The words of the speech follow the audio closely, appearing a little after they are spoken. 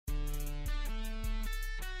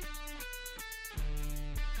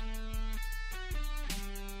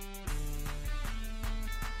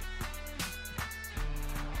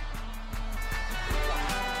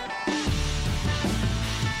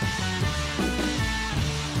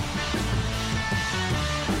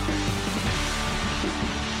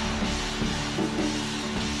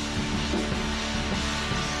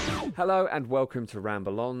Hello and welcome to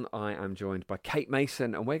Ramble On. I am joined by Kate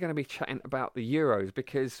Mason, and we're going to be chatting about the Euros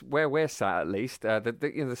because where we're sat, at least,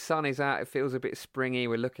 the sun is out. It feels a bit springy.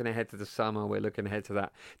 We're looking ahead to the summer. We're looking ahead to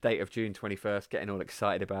that date of June 21st, getting all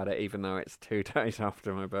excited about it, even though it's 2 days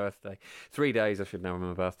after my birthday. 3 days, I should know when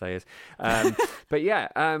my birthday is. But yeah,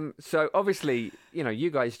 so obviously, you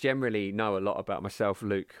guys generally know a lot about myself,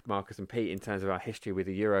 Luke, Marcus, and Pete in terms of our history with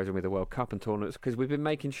the Euros and with the World Cup and tournaments because we've been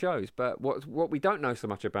making shows. But what we don't know so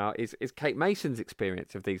much about is Kate Mason's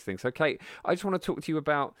experience of these things. So, Kate, I just want to talk to you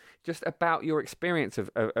about your experience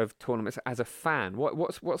of tournaments as a fan.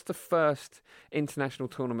 What's the first international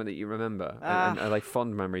tournament that you remember? And are they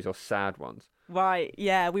fond memories or sad ones? Right,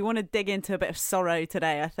 yeah, we want to dig into a bit of sorrow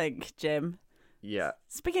today, I think, Jim. Yeah.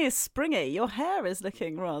 Speaking of springy, your hair is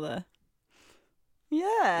looking rather...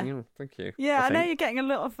 Yeah. Thank you. Yeah, I know you're getting a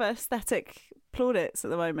lot of aesthetic plaudits at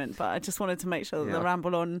the moment, but I just wanted to make sure that the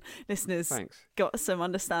Ramble On listeners got some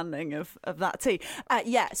understanding of that too.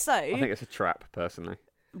 So... I think it's a trap, personally.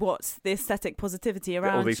 What's the aesthetic positivity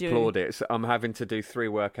around you? All these plaudits. I'm having to do 3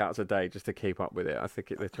 workouts a day just to keep up with it. I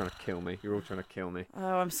think they're trying to kill me. You're all trying to kill me.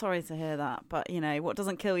 Oh, I'm sorry to hear that. But, what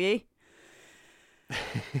doesn't kill you?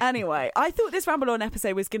 Anyway, I thought this Ramble On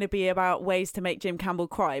episode was going to be about ways to make Jim Campbell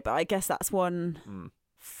cry, but I guess that's one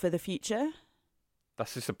for the future.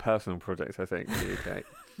 That's just a personal project, I think, for you, Kate.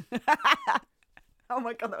 Oh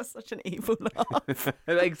my God, that was such an evil laugh.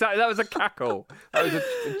 Exactly, that was a cackle. That was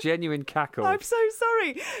a genuine cackle. I'm so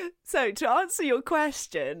sorry. So, to answer your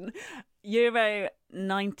question, Euro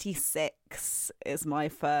 96 is my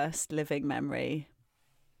first living memory.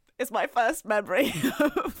 It's my first memory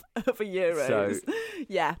of a Euros. So,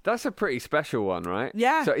 yeah. That's a pretty special one, right?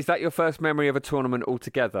 Yeah. So is that your first memory of a tournament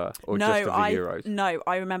altogether or just of the Euros? No,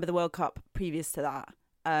 I remember the World Cup previous to that.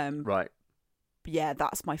 Right. Yeah,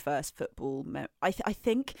 that's my first football I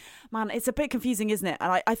think, man, it's a bit confusing, isn't it?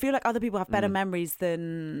 And I feel like other people have better memories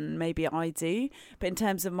than maybe I do. But in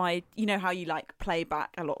terms of my, how you play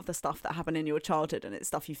back a lot of the stuff that happened in your childhood and it's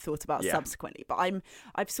stuff you've thought about subsequently. But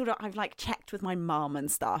I've checked with my mum and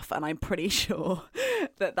stuff, and I'm pretty sure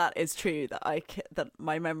that is true, that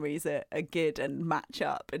my memories are good and match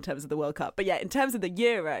up in terms of the World Cup. But yeah, in terms of the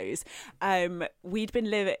Euros,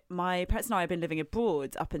 my parents and I had been living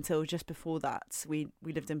abroad up until just before that. We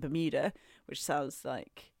lived in Bermuda, which sounds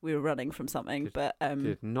like we were running from something, but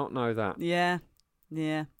did not know that. Yeah,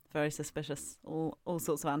 very suspicious. All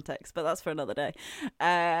sorts of antics, but that's for another day.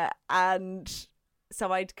 And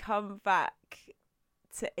so I'd come back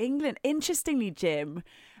to England. Interestingly, Jim,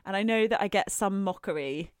 and I know that I get some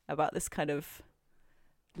mockery about this kind of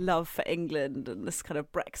love for England and this kind of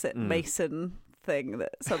Brexit Mason thing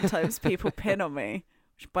that sometimes people pin on me.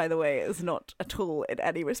 Which, by the way, is not at all in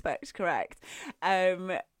any respect correct.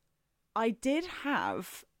 I did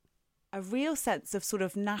have a real sense of sort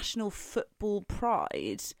of national football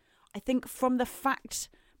pride, I think from the fact,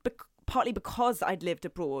 partly because I'd lived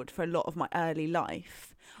abroad for a lot of my early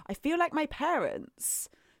life. I feel like my parents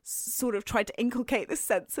sort of tried to inculcate this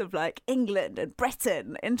sense of England and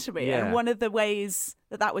Britain into me. Yeah. And one of the ways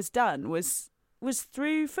that was done was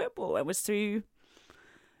through football and was through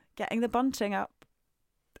getting the bunting up.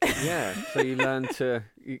 Yeah, so you learned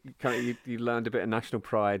you learned a bit of national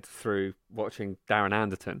pride through watching Darren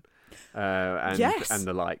Anderton and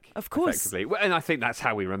the like. Of course. Effectively. Well, and I think that's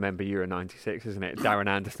how we remember Euro 96, isn't it? Darren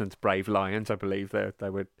Anderton's Brave Lions, I believe they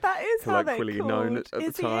were that is colloquially how known at the time.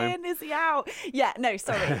 Is he in? Is he out? Yeah, no,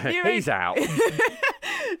 sorry. He's out.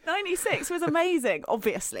 96 was amazing,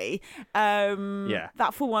 obviously. That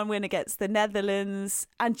 4-1 win against the Netherlands,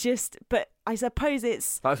 but I suppose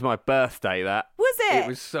that was my birthday, that. Was it? It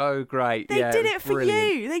was so great. They did it for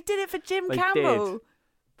you. They did it for Jim Campbell.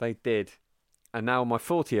 They did. And now on my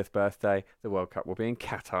 40th birthday, the World Cup will be in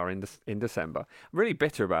Qatar in December. I'm really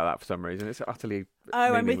bitter about that for some reason. It's utterly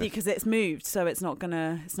meaningless. I'm with you because it's moved, so it's not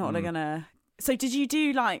gonna. So did you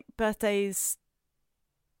do birthdays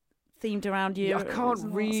themed around you? Yeah, I can't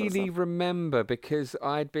really remember because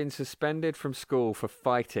I'd been suspended from school for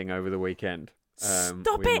fighting over the weekend.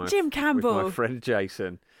 Stop it, Jim Campbell. With my friend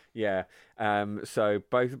Jason. Yeah. So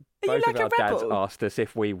both of our dads asked us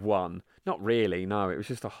if we won. Not really, no. It was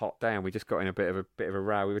just a hot day and we just got in a bit of a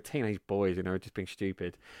row. We were teenage boys, just being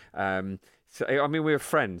stupid. We were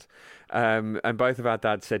friends. And both of our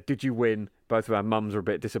dads said, "Did you win?" Both of our mums were a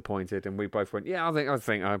bit disappointed, and we both went, "Yeah, I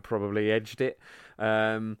think I probably edged it."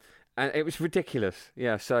 And it was ridiculous.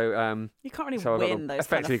 Yeah, so you can't really win those.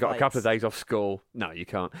 Effectively, got a couple of days off school. No, you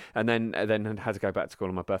can't. And then had to go back to school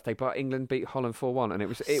on my birthday. But England beat Holland 4-1, and it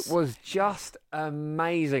was just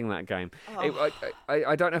amazing, that game. Oh.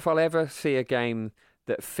 I don't know if I'll ever see a game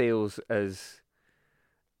that feels as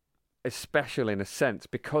is special in a sense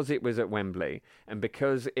because it was at Wembley and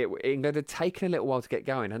because England had taken a little while to get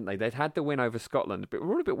going, hadn't they? They'd had the win over Scotland, but we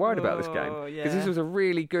were all a bit worried about this game because this was a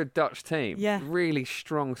really good Dutch team, really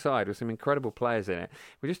strong side with some incredible players in it.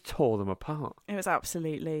 We just tore them apart. It was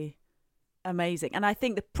absolutely amazing. And I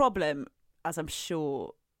think the problem, as I'm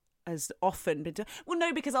sure has often been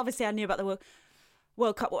because obviously I knew about the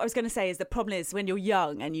World Cup. What I was going to say is the problem is when you're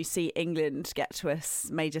young and you see England get to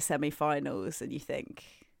major semi-finals and you think,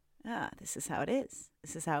 this is how it is.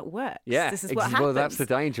 This is how it works. Yeah, this is what happens. Well, that's the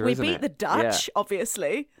danger, isn't it? We beat the Dutch,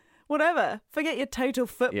 obviously. Whatever. Forget your total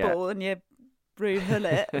football and your Ruud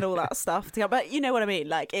Gullit and all that stuff. But you know what I mean?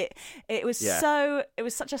 Like it was it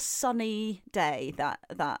was such a sunny day that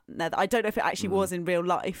I don't know if it actually was in real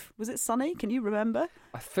life. Was it sunny? Can you remember?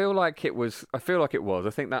 I feel like it was. I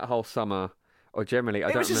think that whole summer, or generally,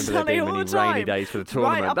 I don't remember there being many rainy days for the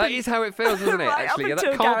tournament. That is how it feels, isn't it? Actually,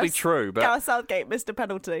 that can't be true. But Gareth Southgate missed a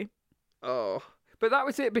penalty. Oh, but that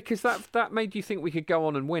was it because that made you think we could go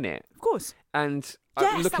on and win it. Of course. And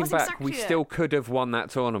looking back, we still could have won that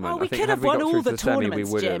tournament. Oh, we could have won all the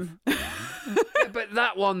tournaments, Jim. But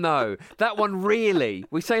that one, though, that one really,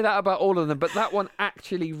 we say that about all of them, but that one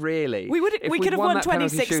actually really. We could have won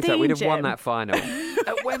 2016, shootout, we'd have Jim. won that final.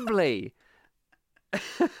 At Wembley.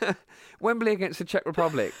 Wembley against the Czech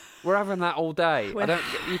Republic. We're having that all day.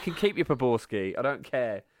 You can keep your Poborski. I don't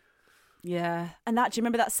care. Yeah. And do you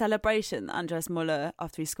remember that celebration that Andreas Muller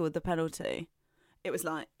after he scored the penalty? It was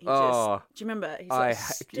like, do you remember?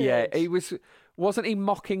 He wasn't he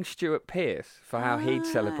mocking Stuart Pearce for how he'd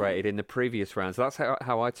celebrated in the previous rounds? That's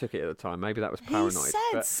how I took it at the time. Maybe that was paranoid. He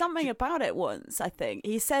said something about it once, I think.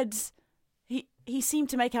 He said he seemed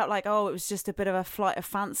to make out like, it was just a bit of a flight of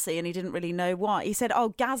fancy and he didn't really know why. He said,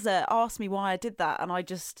 Gazza asked me why I did that and I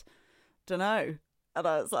just don't know. And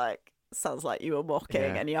I was like, sounds like you were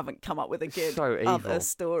mocking and you haven't come up with a good other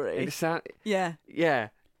story. Yeah.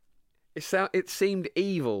 It seemed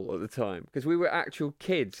evil at the time because we were actual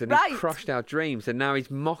kids and he crushed our dreams and now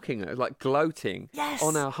he's mocking us, like gloating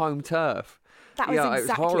on our home turf. That was exactly it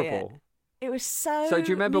was horrible. It was so do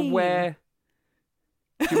you remember mean. where...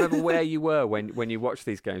 Do you remember where you were when you watched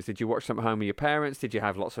these games? Did you watch them at home with your parents? Did you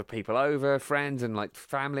have lots of people over, friends and like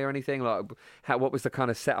family or anything? Like, what was the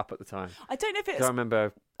kind of setup at the time? I don't know if it's... I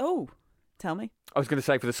remember... Oh, tell me. I was going to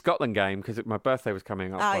say for the Scotland game because my birthday was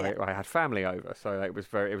coming up. I had family over, so it was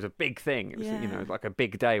a big thing. It was it was like a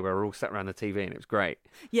big day where we're all sat around the TV and it was great.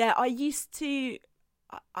 Yeah, I used to.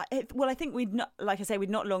 I think we'd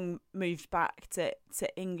not long moved back to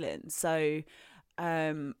England, so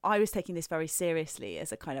I was taking this very seriously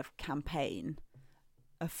as a kind of campaign,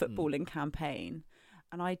 a footballing campaign,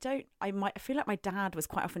 and I feel like my dad was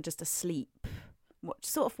quite often just asleep.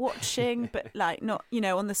 Sort of watching, but like not,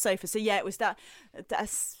 on the sofa. So yeah, it was that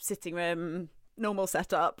sitting room, normal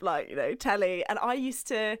setup, like, telly. And I used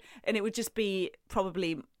to, and it would just be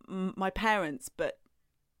probably my parents, but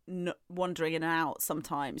wandering in and out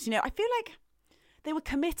sometimes. I feel like they were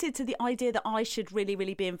committed to the idea that I should really,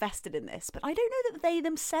 really be invested in this, but I don't know that they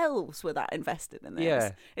themselves were that invested in this.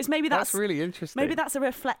 Yeah, it's maybe that's really interesting. Maybe that's a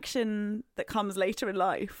reflection that comes later in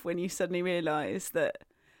life when you suddenly realise that.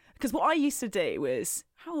 Because what I used to do was,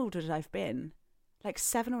 how old would I have been? Like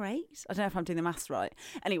 7 or 8? I don't know if I'm doing the maths right.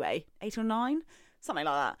 Anyway, 8 or 9? Something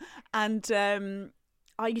like that. And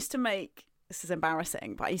I used to make, this is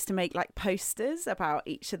embarrassing, but I used to make like posters about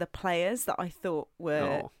each of the players that I thought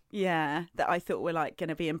were, like going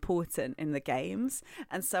to be important in the games.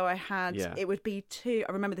 And so I had, it would be 2,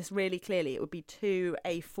 I remember this really clearly, it would be 2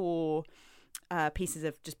 A4 pieces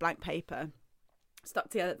of just blank paper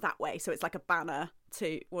stuck together that way. So it's like a banner.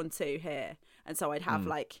 1, 2 here, and so I'd have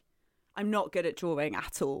like, I'm not good at drawing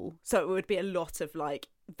at all, so it would be a lot of like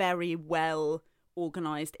very well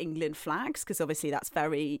organised England flags, because obviously that's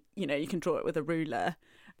very, you can draw it with a ruler,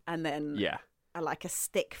 and then like a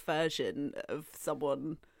stick version of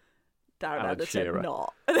someone, Darren Anderton,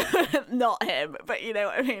 not him, but you know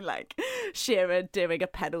what I mean, like Shearer doing a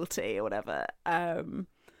penalty or whatever.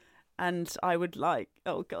 And I would like,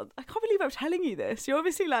 oh God, I can't believe I'm telling you this. You're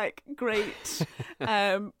obviously like great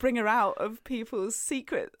bringer out of people's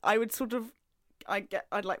secret. I would sort of,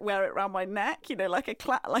 I'd like wear it around my neck, like a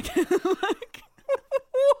like what?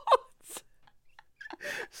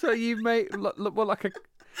 So you make what, like a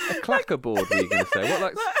clacker board? Were you going to say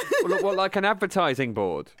what like an advertising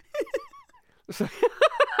board? So,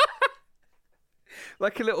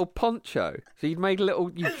 like a little poncho. So you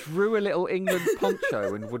drew a little England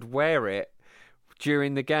poncho and would wear it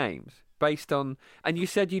during the games based on, and you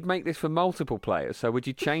said you'd make this for multiple players. So would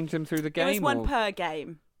you change them through the game? It was one per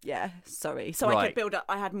game. Yeah, sorry. So I could build up,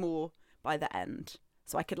 I had more by the end.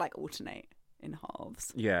 So I could like alternate in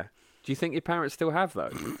halves. Yeah. Do you think your parents still have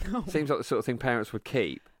those? Seems like the sort of thing parents would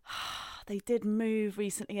keep. They did move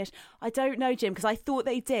recently-ish. I don't know, Jim, because I thought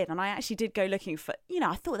they did, and I actually did go looking for,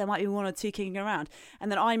 I thought there might be one or two kicking around.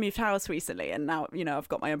 And then I moved house recently, and now, I've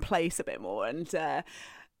got my own place a bit more.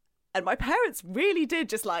 And my parents really did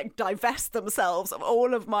just, like, divest themselves of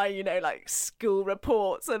all of my, like, school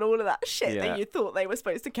reports and all of that shit that you thought they were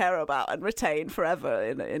supposed to care about and retain forever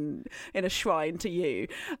in a shrine to you.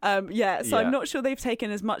 So I'm not sure they've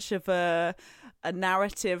taken as much of a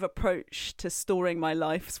narrative approach to storing my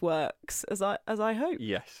life's works as I hope.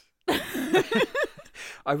 Yes.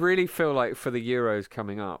 I really feel like for the Euros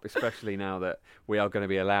coming up, especially now that we are going to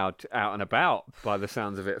be allowed out and about by the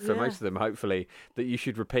sounds of it for most of them, hopefully, that you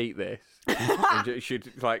should repeat this and you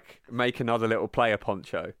should like make another little player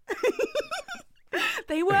poncho.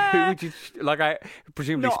 They were. Who would you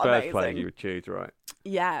presumably Not Spurs amazing. playing you would choose, right?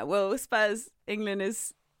 Yeah, well, Spurs, England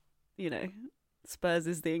is, Spurs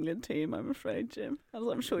is the England team, I'm afraid, Jim. As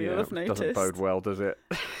I'm sure you'll have noticed. Doesn't bode well, does it?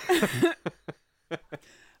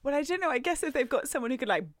 Well, I don't know. I guess if they've got someone who could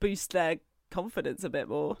like boost their confidence a bit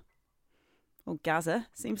more. Or Gaza.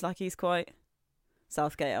 Seems like he's quite...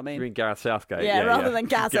 Southgate, I mean. You mean Gareth Southgate? Yeah, rather than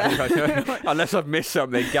Gaza. Unless I've missed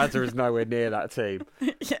something, Gaza is nowhere near that team.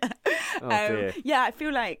 Yeah. Oh, dear. Yeah, I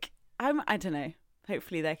feel like... I don't know.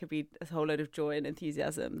 Hopefully there could be a whole load of joy and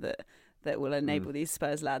enthusiasm that will enable these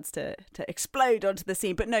Spurs lads to explode onto the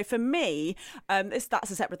scene. But no, for me,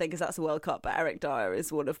 that's a separate thing because that's the World Cup. But Eric Dyer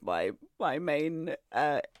is one of my main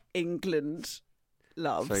England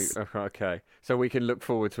loves. So, okay. So we can look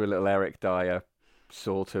forward to a little Eric Dyer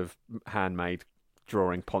sort of handmade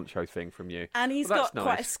drawing poncho thing from you. And he's Well, got nice.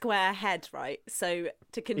 quite a square head, right? So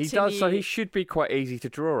to continue... He does, so he should be quite easy to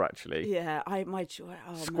draw, actually. Yeah, my joy.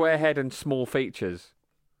 Oh, Square man. head and small features.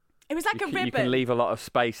 It was like a ribbon. You can leave a lot of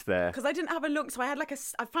space there. Because I didn't have a look, so I had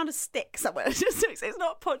I found a stick somewhere. It's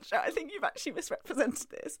not a poncho. I think you've actually misrepresented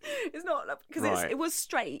this. It's not, because it was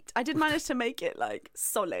straight. I did manage to make it like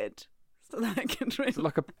solid, so that I can really...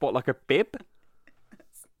 Like a bib?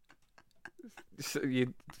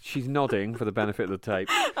 She's nodding for the benefit of the tape.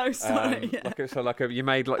 Oh, sorry. You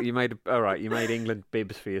made England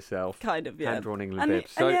bibs for yourself. Kind of, yeah. Hand-drawn England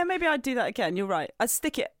bibs. So, and yeah, maybe I'd do that again. You're right. I'd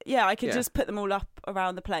stick it. Yeah, I could just put them all up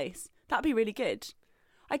around the place. That'd be really good.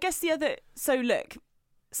 I guess the other... So, look,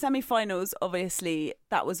 semi-finals, obviously,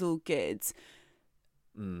 that was all good.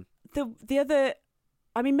 The other...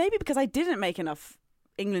 I mean, maybe because I didn't make enough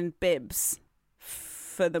England bibs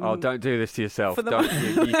for them. Oh, don't do this to yourself.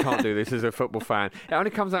 You can't do this as a football fan. It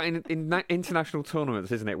only comes out in international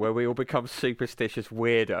tournaments, isn't it, where we all become superstitious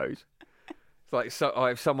weirdos. It's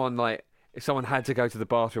like, if someone had to go to the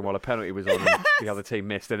bathroom while a penalty was on and the other team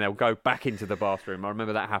missed, then they'll go back into the bathroom. I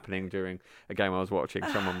remember that happening during a game I was watching.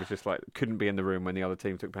 Someone was just like, couldn't be in the room when the other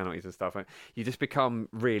team took penalties and stuff. You just become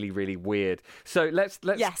really, really weird. So let's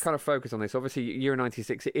kind of focus on this. Obviously, Euro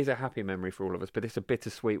 96, it is a happy memory for all of us, but it's a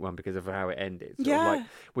bittersweet one because of how it ended.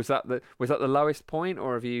 Was that the lowest point,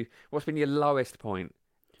 or what's been your lowest point?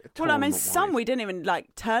 Well, I mean, some we didn't even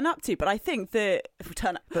turn up to, but I think that if we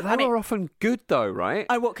turn up, but they were often good though, right?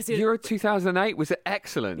 Oh, what? Because Euro 2008 was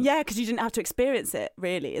excellent. Yeah, because you didn't have to experience it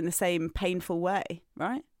really in the same painful way,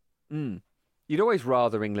 right? You'd always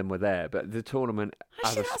rather England were there, but the tournament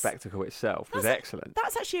as a spectacle itself was excellent.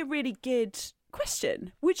 That's actually a really good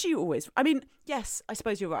question. Would you always? I mean, yes, I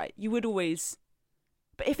suppose you're right. You would always,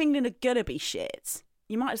 but if England are gonna be shit,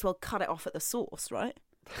 you might as well cut it off at the source, right?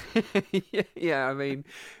 Yeah, I mean,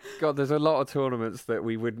 God, there's a lot of tournaments that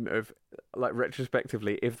we wouldn't have,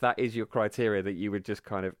 retrospectively, if that is your criteria, that you would just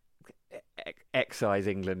kind of excise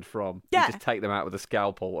England from. Yeah. You just take them out with a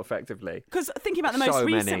scalpel, effectively. Because thinking about the most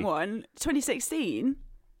recent one, 2016, do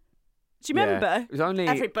you remember? Yeah, it was only...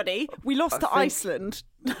 Everybody, we lost to Iceland.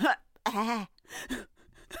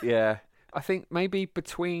 Yeah, I think maybe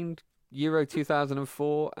between Euro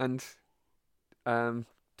 2004 and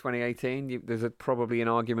 2018, there's probably an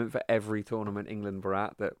argument for every tournament England were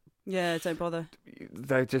at that. Yeah, don't bother.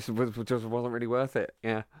 They just wasn't really worth it.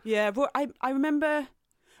 Yeah. Yeah, but I remember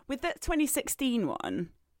with that 2016 one,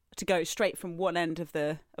 to go straight from one end of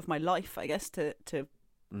my life, I guess, to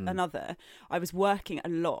another. I was working a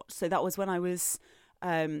lot, so that was when I was.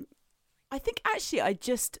 I think actually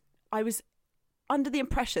I was under the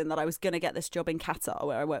impression that I was going to get this job in Qatar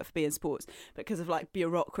where I work for beIN Sports, because of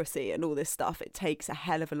bureaucracy and all this stuff. It takes a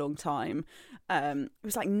hell of a long time. It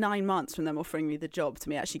was 9 months from them offering me the job to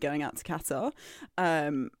me actually going out to Qatar,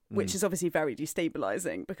 which is obviously very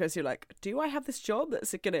destabilizing, because you're like, do I have this job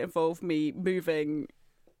that's going to involve me moving,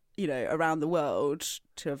 around the world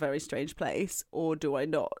to a very strange place, or do I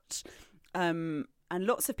not? And And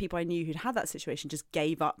lots of people I knew who'd had that situation just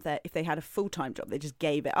gave up if they had a full-time job, they just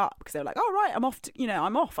gave it up because they were like, oh, right, I'm off,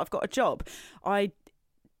 I'm off, I've got a job. I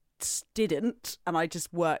didn't, and I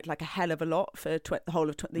just worked like a hell of a lot for the whole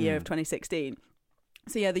of the year of 2016.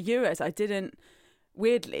 So yeah, the Euros, I didn't,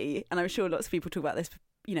 weirdly, and I'm sure lots of people talk about this,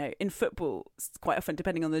 in football, quite often,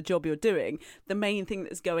 depending on the job you're doing, the main thing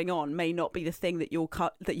that's going on may not be the thing that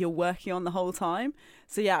you're working on the whole time.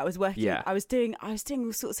 So yeah, I was working. Yeah. I was doing all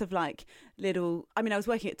sorts of like little. I mean, I was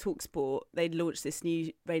working at Talksport. They'd launched this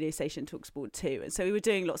new radio station, Talksport 2, and so we were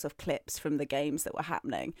doing lots of clips from the games that were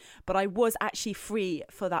happening. But I was actually free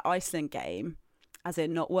for that Iceland game, as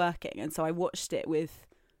in not working, and so I watched it with,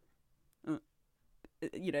 an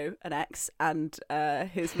ex and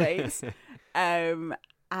his mates.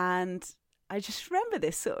 And I just remember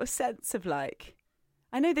this sort of sense of like,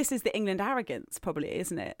 I know this is the England arrogance probably,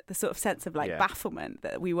 isn't it? The sort of sense of like bafflement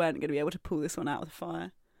that we weren't going to be able to pull this one out of the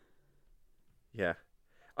fire. Yeah.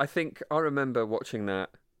 I think I remember watching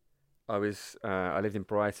that. I lived in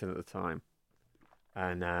Brighton at the time.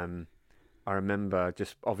 And I remember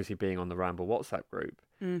just obviously being on the Ramble WhatsApp group.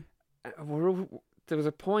 There was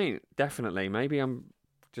a point, definitely, maybe I'm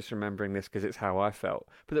just remembering this because it's how I felt.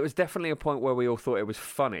 But there was definitely a point where we all thought it was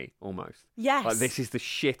funny, almost. Yes. Like, this is the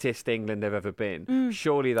shittest England they've ever been.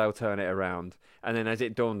 Surely they'll turn it around. And then as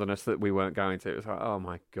it dawned on us that we weren't going to, it was like, oh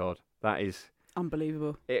my God, that is...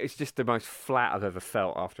 unbelievable. It was just the most flat I've ever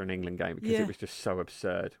felt after an England game because it was just so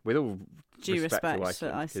absurd. With all due respect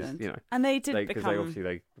to Iceland. And they did become... Because they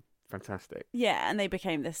obviously, fantastic. Yeah, and they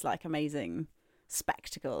became this like amazing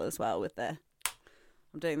spectacle as well with their...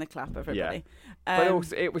 I'm doing the clap, everybody. Yeah. But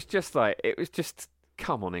also, it was just,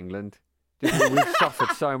 come on, England. We've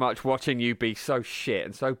suffered so much watching you be so shit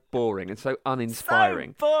and so boring and so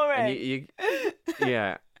uninspiring. So boring. And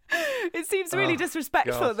yeah. It seems really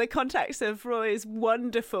disrespectful in the context of Roy's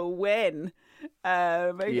wonderful win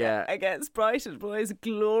against Brighton. Roy's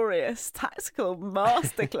glorious tactical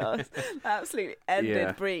masterclass. Absolutely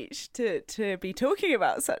ended breach to be talking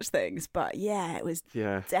about such things. But yeah, it was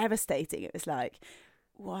devastating. It was like,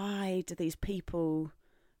 why do these people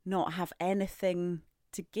not have anything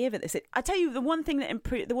to give at this? I tell you, the one thing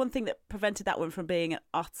that prevented that one from being an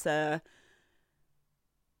utter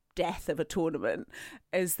death of a tournament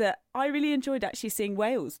is that I really enjoyed actually seeing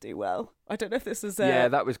Wales do well. I don't know if this was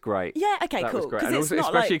that was great. Yeah, okay, that cool. Was great. And also,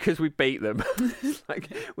 especially because we beat them.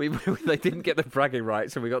 They didn't get the bragging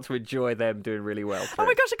rights, and we got to enjoy them doing really well. Oh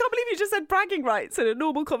my gosh, I can't believe you just said bragging rights in a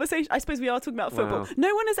normal conversation. I suppose we are talking about football. Wow.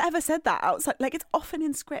 No one has ever said that outside. Like, it's often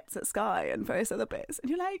in scripts at Sky and various other bits, and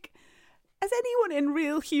you're like, has anyone in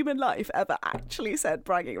real human life ever actually said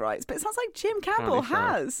bragging rights? But it sounds like Jim Campbell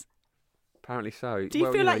has. Apparently so. Do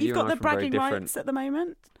you feel like you've got the bragging rights at the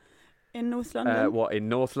moment in North London? What, in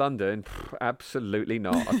North London? Absolutely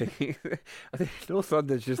not. I think North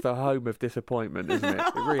London's just a home of disappointment, isn't it?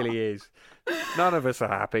 It really is. None of us are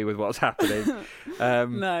happy with what's happening.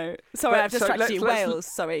 No. Sorry, I've distracted you. Wales,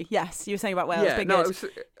 sorry. Yes, you were saying about Wales. Yeah, no,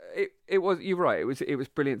 it was. You're right. It was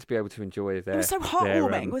brilliant to be able to enjoy their... It was so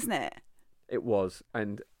heartwarming, wasn't it? It was,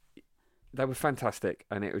 and... they were fantastic,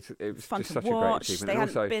 and it was fun just to such watch. a great achievement. They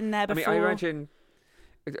hadn't been there before. I mean, I imagine.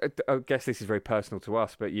 I guess this is very personal to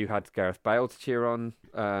us, but you had Gareth Bale to cheer on.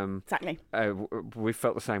 Exactly. We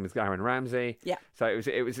felt the same with Aaron Ramsey. Yeah. So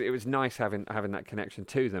it was nice having that connection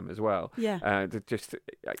to them as well. Yeah. I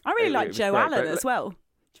really like Joe Allen as well. Do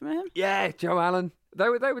you remember him? Yeah, Joe Allen. They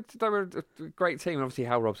were a great team. And obviously,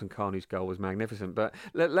 Hal Robson-Carney's goal was magnificent. But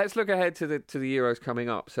let's look ahead to the Euros coming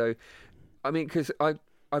up. So, I mean, because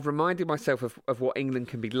I've reminded myself of what England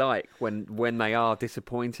can be like when they are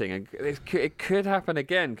disappointing, and it could happen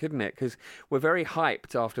again, couldn't it? Because we're very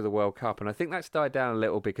hyped after the World Cup, and I think that's died down a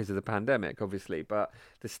little because of the pandemic, obviously. But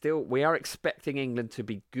we are expecting England to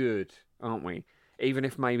be good, aren't we? Even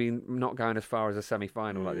if maybe not going as far as a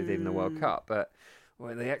semi-final like they did in the World Cup, but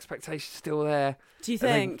the expectation's still there. Do you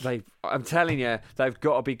think? I'm telling you, they've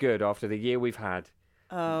got to be good after the year we've had.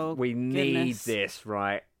 Oh, we need this,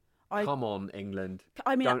 right? Come on, England.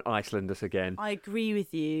 I mean, don't Iceland us again. I agree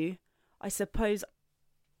with you. I suppose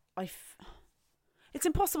it's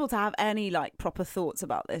impossible to have any proper thoughts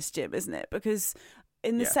about this, Jim, isn't it? Because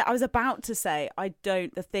in the set, I was about to say,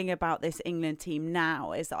 the thing about this England team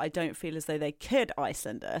now is that I don't feel as though they could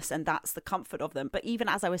Iceland us, and that's the comfort of them. But even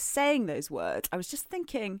as I was saying those words, I was just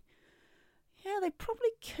thinking, yeah, they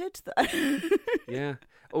probably could though. Yeah.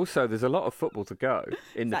 Also, there's a lot of football to go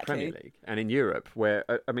in the Premier League and in Europe, where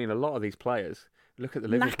a lot of these players. Look at the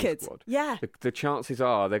Liverpool squad. Yeah. The chances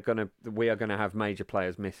are we are gonna have major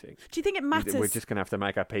players missing. Do you think it matters? We're just gonna have to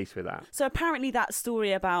make our peace with that. So apparently, that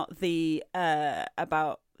story about the I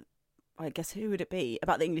I guess who would it be,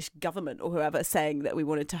 about the English government or whoever saying that we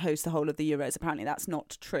wanted to host the whole of the Euros. Apparently that's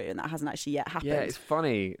not true, and that hasn't actually yet happened. Yeah, it's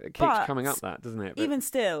funny. It keeps coming up, that, doesn't it? But even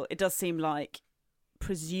still, it does seem like,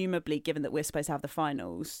 presumably, given that we're supposed to have the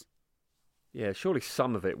finals. Yeah, surely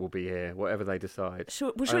some of it will be here, whatever they decide.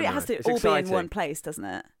 Surely it has to all be in one place, doesn't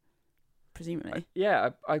it? Presumably.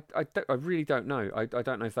 I really don't know. I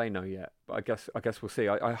don't know if they know yet, but I guess we'll see.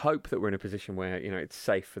 I hope that we're in a position where it's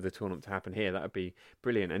safe for the tournament to happen here. That would be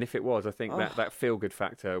brilliant. And if it was, I think that feel good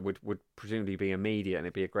factor would presumably be immediate, and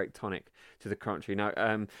it'd be a great tonic to the country.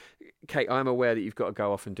 Now, Kate, I'm aware that you've got to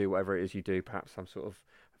go off and do whatever it is you do. Perhaps some sort of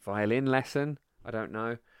violin lesson. I don't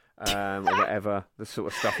know. Or whatever, the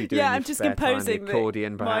sort of stuff you do in your I'm just spare composing time, the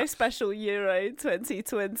accordion, my special Euro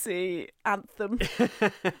 2020 anthem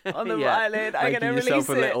on the yeah, violin. I'm going to release yourself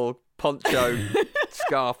a it. little poncho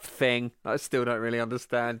scarf thing I still don't really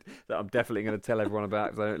understand, that I'm definitely going to tell everyone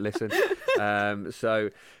about if they don't listen.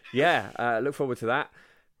 Look forward to that.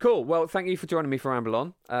 Cool. Well, thank you for joining me for Ramble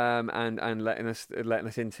On, and letting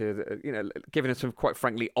us into giving us some, quite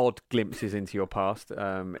frankly, odd glimpses into your past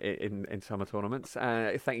in summer tournaments.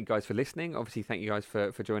 Thank you guys for listening. Obviously, thank you guys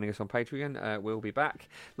for joining us on Patreon. We'll be back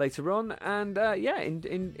later on, and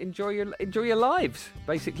enjoy your lives.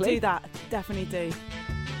 Basically, do that. Definitely do.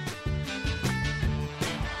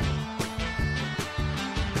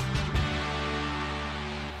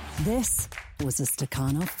 This was a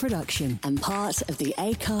Stakhanov production and part of the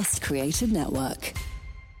Acast Creative Network.